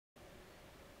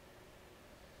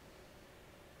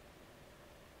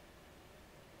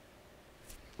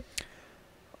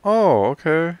Oh,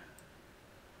 okay.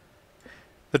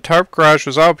 The Tarp Garage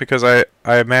was out because I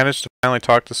managed to finally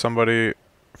talk to somebody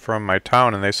from my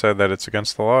town, and they said that it's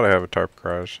against the law to have a Tarp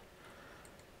Garage.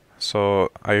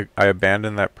 So I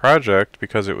abandoned that project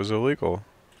because it was illegal.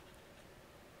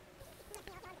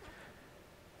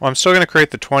 Well, I'm still going to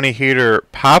create the 20 heater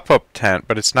pop-up tent,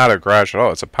 but it's not a garage at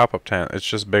all. It's a pop-up tent. It's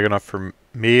just big enough for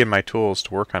me and my tools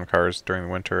to work on cars during the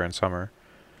winter and summer.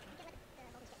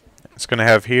 It's going to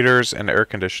have heaters and air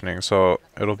conditioning, so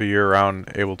it'll be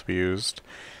year-round able to be used.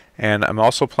 And I'm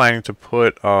also planning to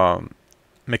put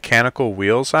mechanical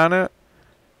wheels on it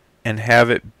and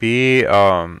have it be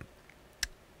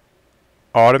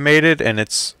automated in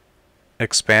its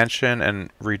expansion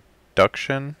and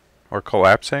reduction or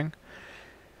collapsing.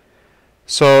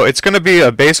 So it's going to be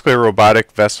basically a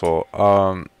robotic vessel.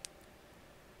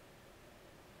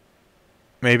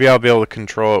 Maybe I'll be able to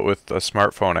control it with a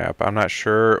smartphone app. I'm not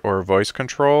sure, or voice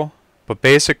control. But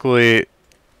basically,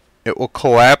 it will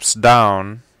collapse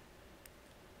down,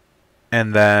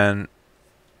 and then,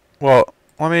 well,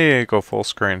 let me go full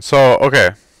screen. So,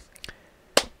 okay.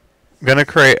 I'm going to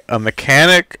create a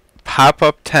mechanic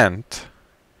pop-up tent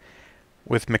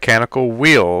with mechanical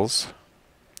wheels.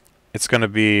 It's going to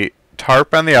be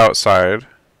tarp on the outside,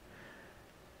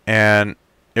 and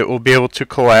it will be able to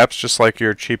collapse just like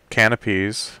your cheap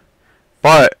canopies,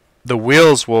 but the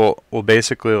wheels will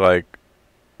basically like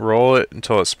roll it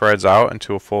until it spreads out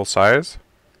into a full size,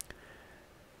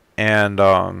 and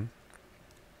all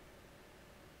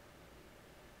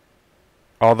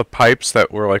the pipes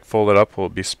that were like folded up will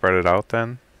be spreaded out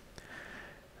then,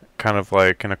 kind of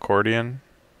like an accordion.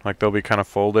 Like they'll be kind of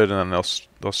folded, and then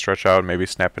they'll stretch out and maybe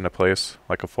snap into place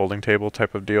like a folding table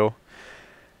type of deal.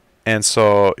 And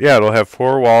so, yeah, it'll have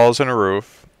 4 walls and a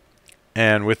roof,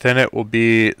 and within it will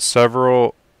be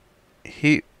several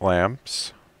heat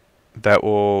lamps that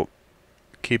will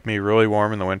keep me really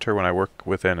warm in the winter when I work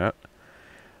within it.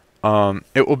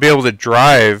 It will be able to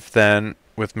drive then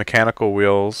with mechanical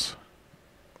wheels,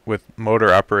 with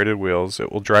motor operated wheels.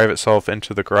 It will drive itself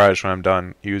into the garage when I'm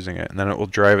done using it, and then it will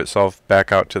drive itself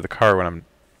back out to the car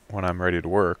when I'm ready to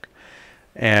work.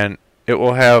 And it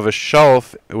will have a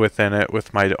shelf within it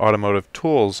with my automotive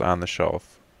tools on the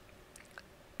shelf.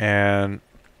 And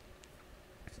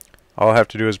all I'll have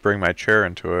to do is bring my chair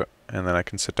into it, and then I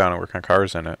can sit down and work on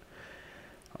cars in it.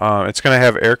 It's going to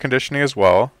have air conditioning as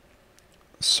well,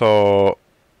 so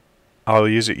I'll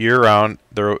use it year round.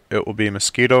 It will be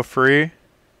mosquito free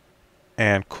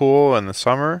and cool in the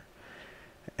summer,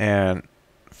 and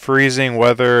freezing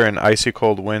weather and icy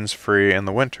cold winds free in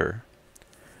the winter.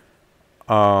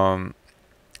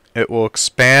 It will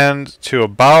expand to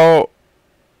about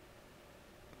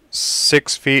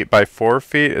 6 feet by 4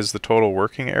 feet is the total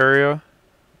working area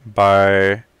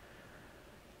by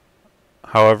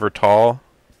however tall.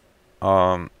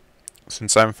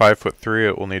 Since I'm 5'3",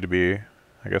 it will need to be,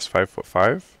 I guess,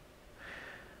 5'5",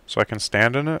 so I can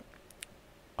stand in it.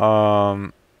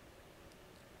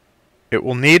 It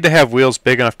will need to have wheels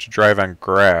big enough to drive on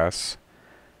grass,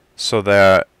 so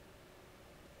that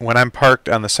when I'm parked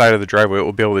on the side of the driveway, it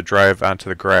will be able to drive onto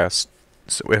the grass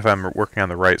if I'm working on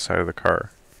the right side of the car.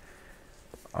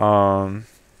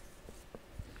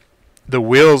 The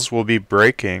wheels will be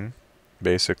braking,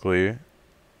 basically,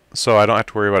 so I don't have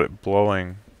to worry about it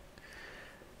blowing.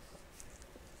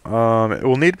 It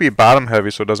will need to be bottom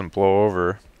heavy so it doesn't blow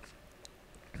over.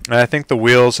 And I think the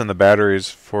wheels and the batteries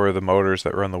for the motors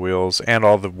that run the wheels and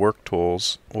all the work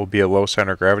tools will be a low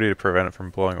center of gravity to prevent it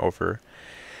from blowing over.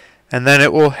 And then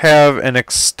it will have an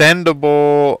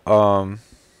extendable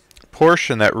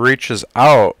portion that reaches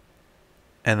out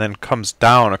and then comes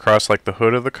down across like the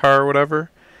hood of the car or whatever.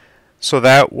 So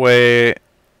that way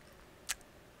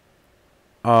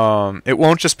it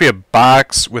won't just be a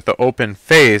box with the open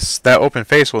face. That open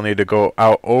face will need to go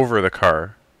out over the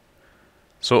car.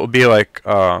 So it will be like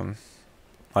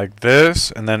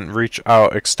this, and then reach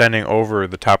out, extending over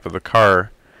the top of the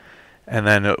car, and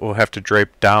then it will have to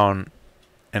drape down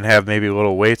and have maybe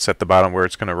little weights at the bottom where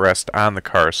it's going to rest on the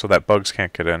car so that bugs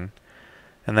can't get in.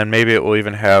 And then maybe it will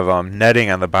even have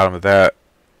netting on the bottom of that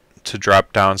to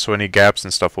drop down so any gaps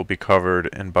and stuff will be covered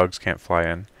and bugs can't fly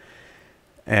in.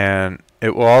 And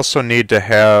it will also need to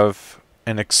have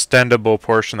an extendable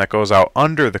portion that goes out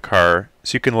under the car,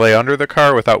 so you can lay under the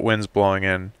car without winds blowing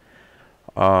in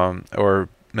or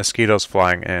mosquitoes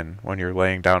flying in when you're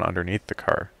laying down underneath the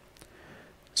car.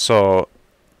 So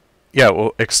yeah, it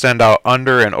will extend out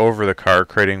under and over the car,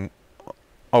 creating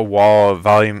a wall of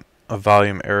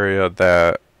volume area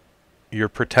that you're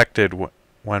protected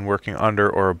when working under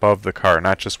or above the car,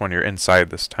 not just when you're inside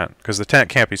this tent, because the tent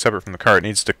can't be separate from the car. It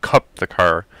needs to cup the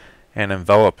car and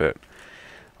envelop it.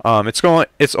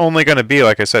 It's only going to be,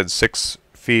 like I said, 6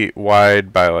 feet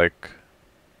wide by like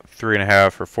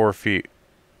 3.5 or 4 feet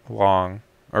long,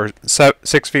 or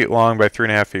 6 feet long by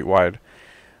 3.5 feet wide.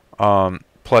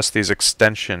 Plus these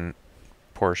extension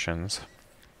portions.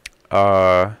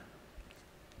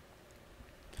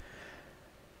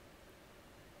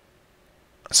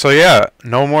 So yeah,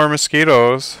 no more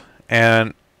mosquitoes,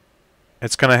 and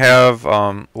it's going to have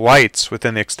lights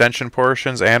within the extension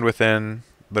portions and within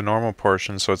the normal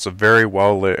portions, so it's a very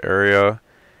well lit area.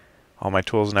 All my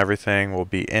tools and everything will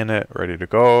be in it, ready to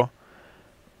go.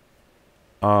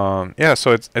 Yeah,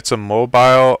 so it's a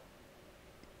mobile,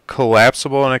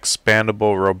 collapsible and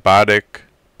expandable robotic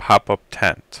pop-up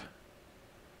tent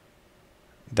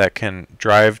that can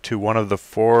drive to one of the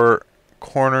 4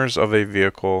 corners of a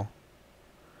vehicle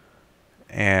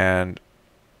and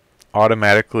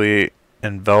automatically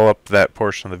envelop that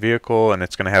portion of the vehicle, and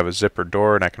it's going to have a zipper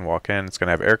door and I can walk in. It's going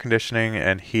to have air conditioning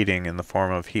and heating in the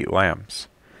form of heat lamps.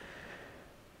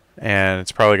 And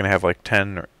it's probably going to have like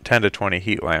 10 to 20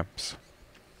 heat lamps.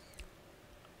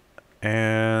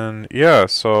 And yeah,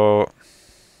 so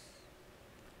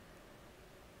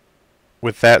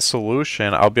with that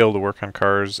solution, I'll be able to work on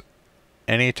cars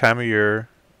any time of year,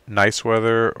 nice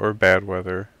weather or bad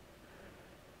weather,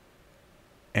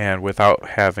 and without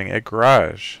having a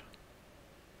garage.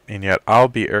 And yet I'll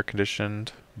be air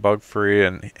conditioned, bug free,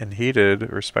 and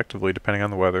heated respectively depending on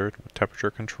the weather,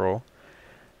 temperature control,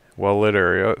 well lit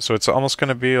area. So it's almost going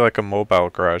to be like a mobile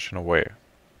garage in a way.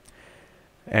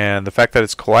 And the fact that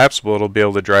it's collapsible, it'll be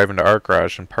able to drive into our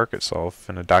garage and park itself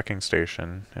in a docking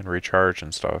station and recharge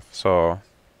and stuff. So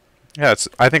yeah,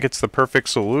 I think it's the perfect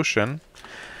solution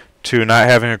to not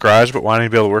having a garage but wanting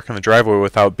to be able to work in the driveway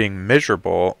without being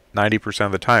miserable 90%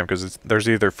 of the time, because there's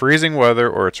either freezing weather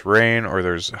or it's rain or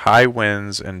there's high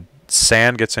winds and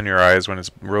sand gets in your eyes when it's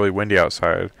really windy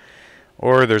outside,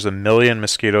 or there's a million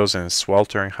mosquitoes and it's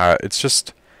sweltering hot. It's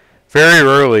just very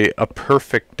rarely a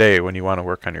perfect day when you want to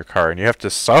work on your car, and you have to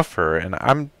suffer, and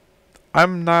I'm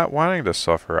not wanting to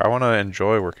suffer. I want to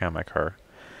enjoy working on my car.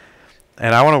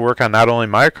 And I want to work on not only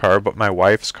my car but my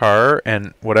wife's car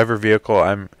and whatever vehicle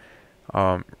I'm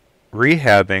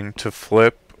rehabbing to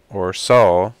flip or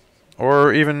sell,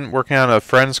 or even working on a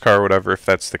friend's car or whatever, if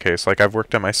that's the case. Like I've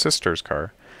worked on my sister's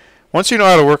car. Once you know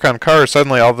how to work on cars,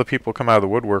 suddenly all the people come out of the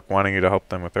woodwork wanting you to help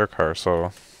them with their car,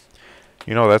 so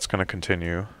you know that's going to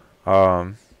continue.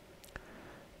 So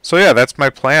yeah, that's my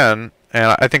plan,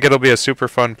 and I think it'll be a super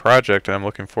fun project, and I'm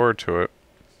looking forward to it.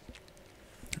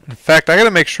 In fact, I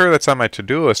gotta make sure that's on my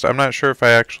to-do list. I'm not sure if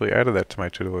I actually added that to my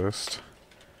to-do list.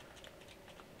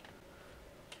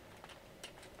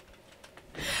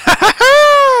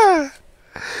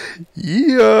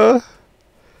 Yeah.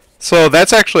 So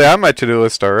that's actually on my to-do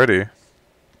list already.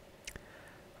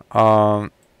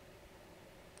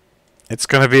 It's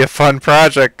gonna be a fun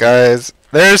project, guys.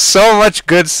 There's so much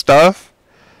good stuff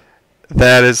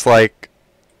that is like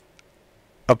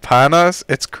upon us.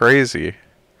 It's crazy.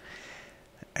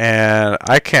 And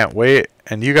I can't wait.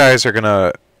 And you guys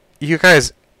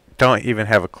don't even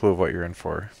have a clue of what you're in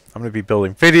for. I'm gonna be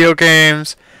building video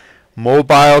games,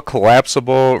 mobile,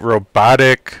 collapsible,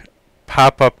 robotic,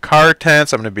 pop-up car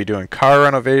tents. I'm going to be doing car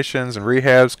renovations and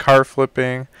rehabs, car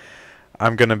flipping.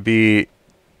 I'm going to be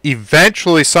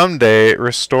eventually someday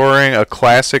restoring a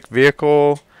classic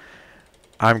vehicle.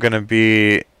 I'm going to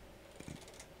be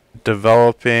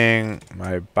developing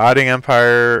my botting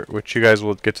empire, which you guys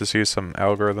will get to see some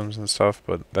algorithms and stuff,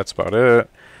 but that's about it.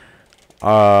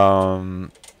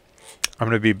 I'm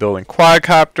going to be building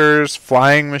quadcopters,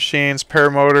 flying machines,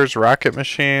 paramotors, rocket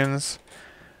machines.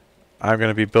 I'm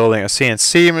going to be building a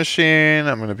CNC machine.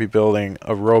 I'm going to be building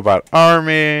a robot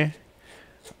army.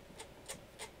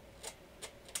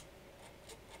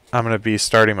 I'm going to be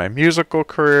starting my musical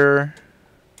career.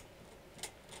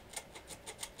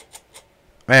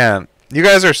 Man, you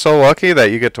guys are so lucky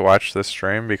that you get to watch this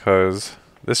stream, because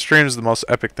this stream is the most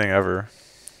epic thing ever.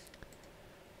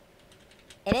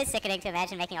 It is sickening to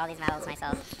imagine making all these models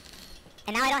myself.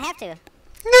 And now I don't have to.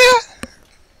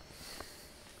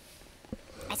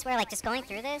 I swear, like, just going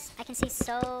through this, I can see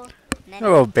so many...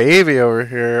 Little baby over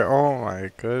here. Oh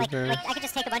my goodness. Like, I could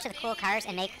just take a bunch of the cool cars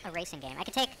and make a racing game. I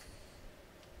could take...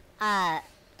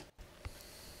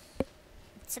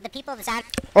 So the people of the zombie...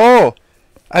 Oh!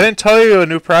 I didn't tell you a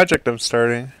new project I'm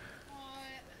starting.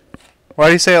 What? Why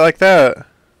do you say it like that? I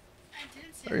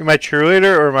didn't say Are you my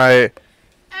cheerleader or my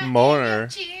moaner?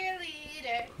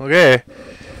 Cheerleader. Okay.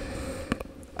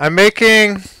 I'm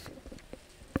making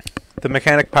the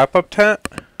mechanic pop-up tent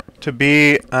to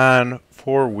be on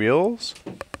 4 wheels,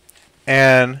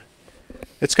 and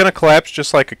it's going to collapse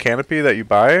just like a canopy that you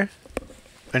buy,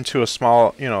 into a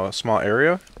small, a small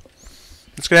area.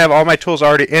 It's going to have all my tools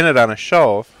already in it on a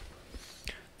shelf.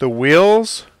 The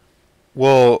wheels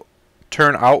will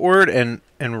turn outward and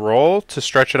roll to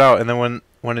stretch it out, and then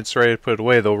when it's ready to put it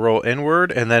away, they'll roll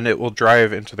inward, and then it will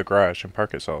drive into the garage and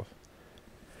park itself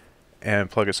and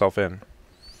plug itself in.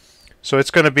 So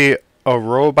it's going to be a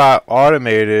robot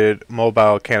automated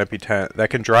mobile canopy tent that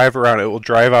can drive around. It will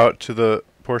drive out to the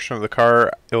portion of the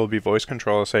car. It will be voice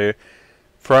control. Say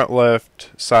front, left,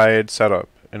 side, setup,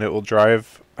 and it will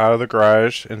drive out of the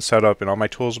garage and set up, and all my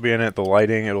tools will be in it. The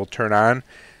lighting, it will turn on,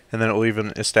 and then it will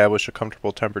even establish a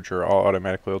comfortable temperature all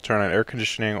automatically. It will turn on air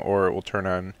conditioning, or it will turn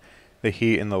on the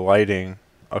heat and the lighting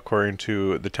according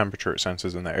to the temperature it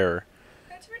senses in the air.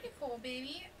 That's pretty cool,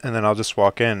 baby. And then I'll just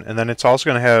walk in. And then it's also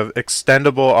going to have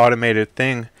extendable automated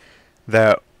thing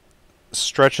that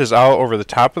stretches out over the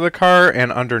top of the car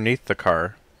and underneath the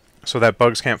car so that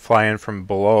bugs can't fly in from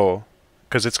below,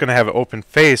 because it's going to have an open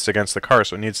face against the car,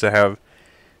 so it needs to have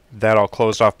that all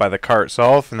closed off by the car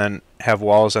itself, and then have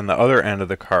walls on the other end of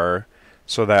the car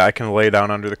so that I can lay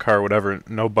down under the car, whatever,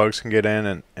 no bugs can get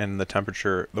in, and the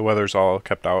temperature, the weather's all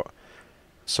kept out.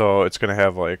 So it's going to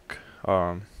have like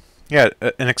a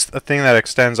thing that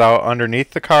extends out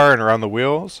underneath the car and around the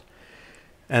wheels,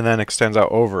 and then extends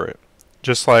out over it,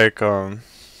 just like a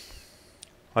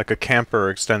camper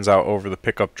extends out over the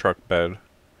pickup truck bed,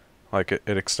 like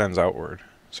it extends outward.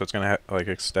 So it's gonna like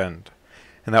extend,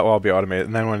 and that will all be automated.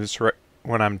 And then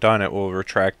when I'm done, it will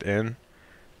retract in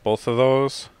both of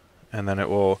those, and then it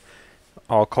will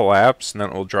all collapse, and then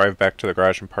it will drive back to the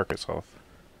garage and park itself.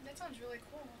 That sounds really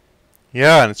cool.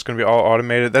 Yeah, and it's going to be all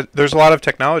automated. There's a lot of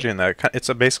technology in that. It's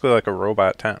basically like a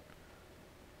robot tent.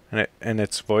 And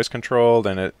it's voice controlled,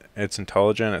 and it's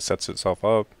intelligent. It sets itself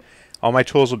up. All my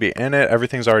tools will be in it.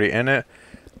 Everything's already in it.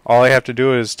 All I have to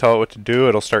do is tell it what to do.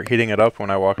 It'll start heating it up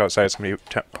when I walk outside. It's going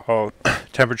to be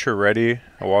temperature ready.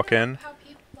 I walk in. How it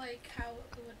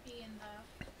would be in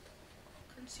the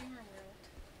consumer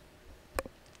world.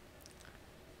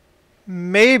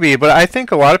 Maybe, but I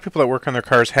think a lot of people that work on their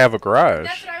cars have a garage.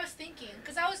 That's what I was thinking.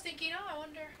 Because I was thinking, I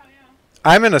wonder how,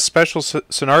 I'm in a special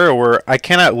scenario where I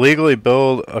cannot legally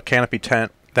build a canopy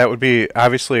tent. That would be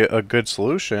obviously a good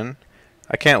solution.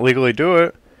 I can't legally do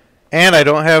it, and I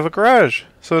don't have a garage.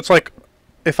 So it's like,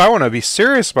 if I want to be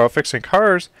serious about fixing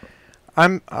cars,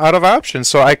 I'm out of options.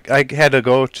 So I had to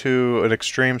go to an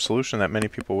extreme solution that many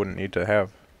people wouldn't need to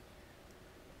have.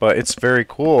 But it's very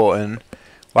cool, and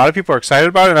a lot of people are excited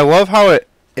about it, and I love how it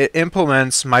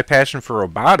implements my passion for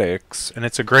robotics, and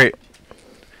it's a great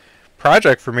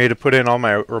project for me to put in all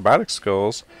my robotic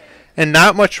skills, and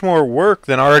not much more work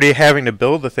than already having to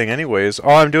build the thing anyways.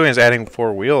 All I'm doing is adding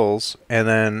 4 wheels, and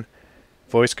then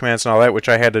voice commands and all that, which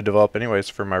I had to develop anyways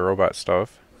for my robot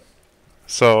stuff.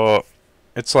 So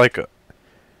it's like an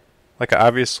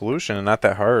obvious solution and not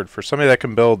that hard. For somebody that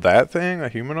can build that thing, a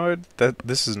humanoid,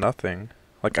 this is nothing.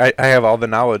 Like, I have all the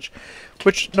knowledge,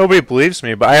 which nobody believes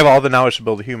me, but I have all the knowledge to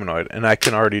build a humanoid, and I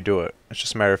can already do it. It's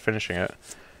just a matter of finishing it.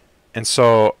 And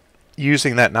so,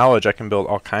 using that knowledge, I can build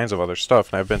all kinds of other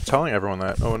stuff. And I've been telling everyone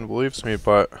that. No one believes me,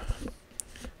 but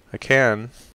I can.